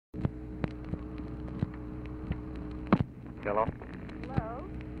Hello? Hello?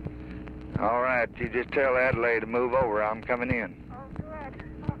 All right, you just tell Adlai to move over. I'm coming in. Oh, good.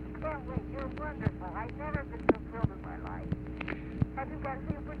 Oh, can't wait. You're wonderful. I've never been so thrilled in my life. Have you got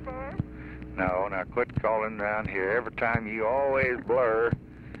Hubert there? No, now quit calling around here. Every time you always blur.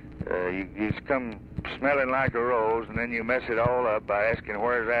 You just come smelling like a rose, and then you mess it all up by asking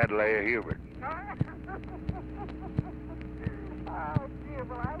where's Adlai or Hubert. Oh, dear.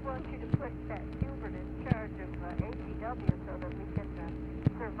 Well, I want you to put that Hubert in charge of HEW so that we can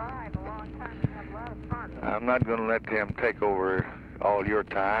survive a long time and have a lot of fun. I'm not going to let him take over all your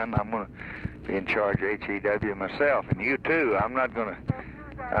time. I'm going to be in charge of HEW myself, and you too. I'm not going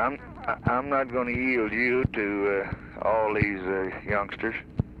to yield you to all these youngsters.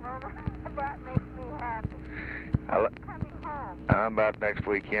 Well, that makes me happy. Coming home. I'm about next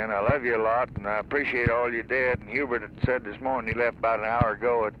weekend. I love you a lot, and I appreciate all you did. And Hubert had said this morning, he left about an hour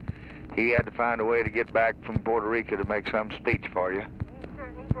ago, that he had to find a way to get back from Puerto Rico to make some speech for you. He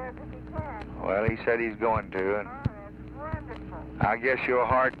certainly does if he can. Well, he said he's going to, and Oh, that's wonderful. I guess your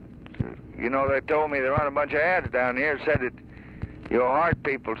heart, you know, they told me they run a bunch of ads down here, said that your heart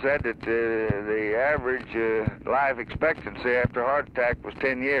people said that the average life expectancy after a heart attack was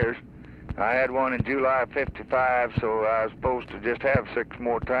 10 years. I had one in July of 55, so I was supposed to just have 6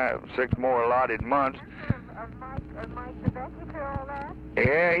 more allotted months. Mike Debakey for all that?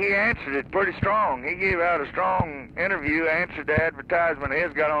 Yeah, he answered it pretty strong. He gave out a strong interview, answered the advertisement.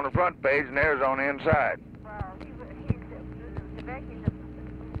 His got on the front page, and theirs on the inside. Well, Debakey's a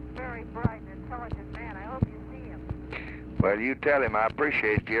very bright and intelligent man. I hope you see him. Well, you tell him I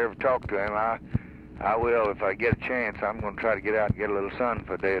appreciate if you ever talk to him. I will if I get a chance. I'm going to try to get out and get a little sun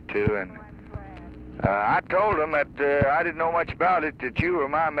for a day or two. And I told him that I didn't know much about it, that you were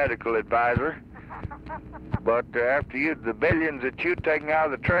my medical advisor. But after the billions that you'd taken out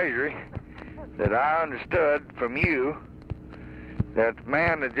of the Treasury, that I understood from you that the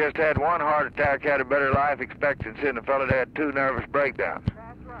man that just had one heart attack had a better life expectancy than the fellow that had 2 nervous breakdowns.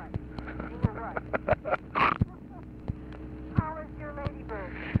 That's right. You were right. How is your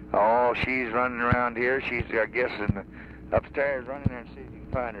ladybird? Oh, she's running around here. She's, I guess, upstairs running there and see if you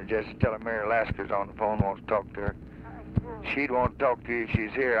can find her. Just tell her Mary Lasker's on the phone, wants to talk to her. She'd want to talk to you if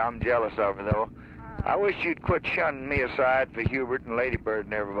she's here. I'm jealous of her, though. I wish you'd quit shunning me aside for Hubert and Ladybird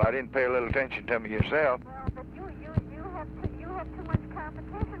and everybody and pay a little attention to me yourself. Well, but you have too much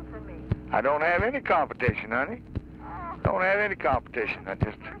competition for me. I don't have any competition, honey. Oh. Don't have any competition. I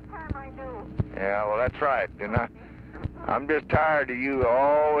just... First time I knew. Yeah, well, that's right. And I'm just tired of you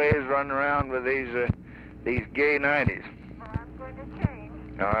always running around with these gay 90s. Well, I'm going to change.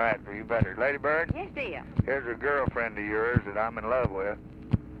 All right, well, you better. Ladybird? Yes, dear. Here's a girlfriend of yours that I'm in love with.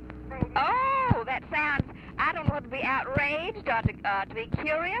 Oh, that sounds, I don't know whether to be outraged or to be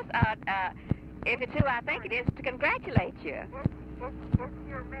curious, if it's who I think it is, to congratulate you. It's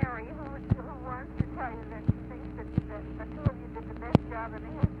your Mary who wants to tell you that she thinks that the two of you did the best job in the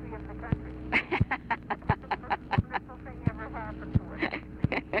history of the country. That's the most wonderful thing ever happened to us.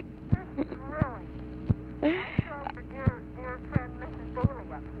 Really. I saw your dear friend Mrs. Bailey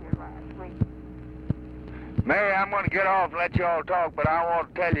up here last week. Mary, I'm going to get off and let you all talk, but I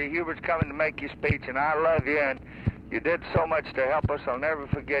want to tell you, Hubert's coming to make your speech, and I love you, and you did so much to help us. I'll never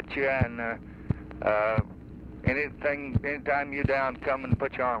forget you, and anytime you're down, come and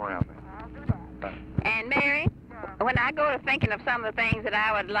put your arm around me. I'll do that. And Mary, when I go to thinking of some of the things that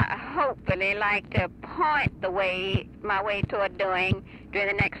I would hopefully like to point my way toward doing during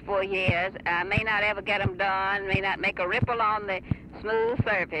the next 4 years, I may not ever get them done, may not make a ripple on the smooth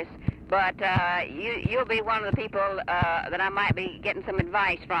surface, but you'll be one of the people that I might be getting some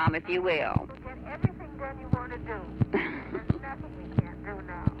advice from, if you will. We'll get everything done you want to do. There's nothing we can't do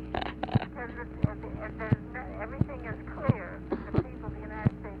now. Because everything is clear. The people of the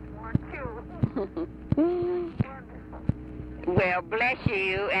United States want you. Wonderful. Well, bless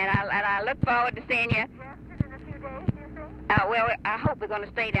you, and I look forward to seeing you. Just in a few days, do you think? Well, I hope we're going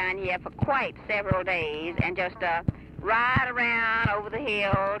to stay down here for quite several days and just ride around over the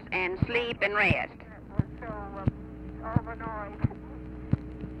hills and sleep and rest. So, overnoyed.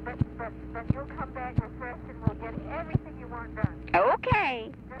 But you'll come back refreshed and we'll get everything you want done.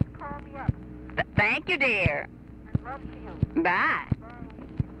 Okay. Just call me up. Thank you, dear. And love to you. Bye.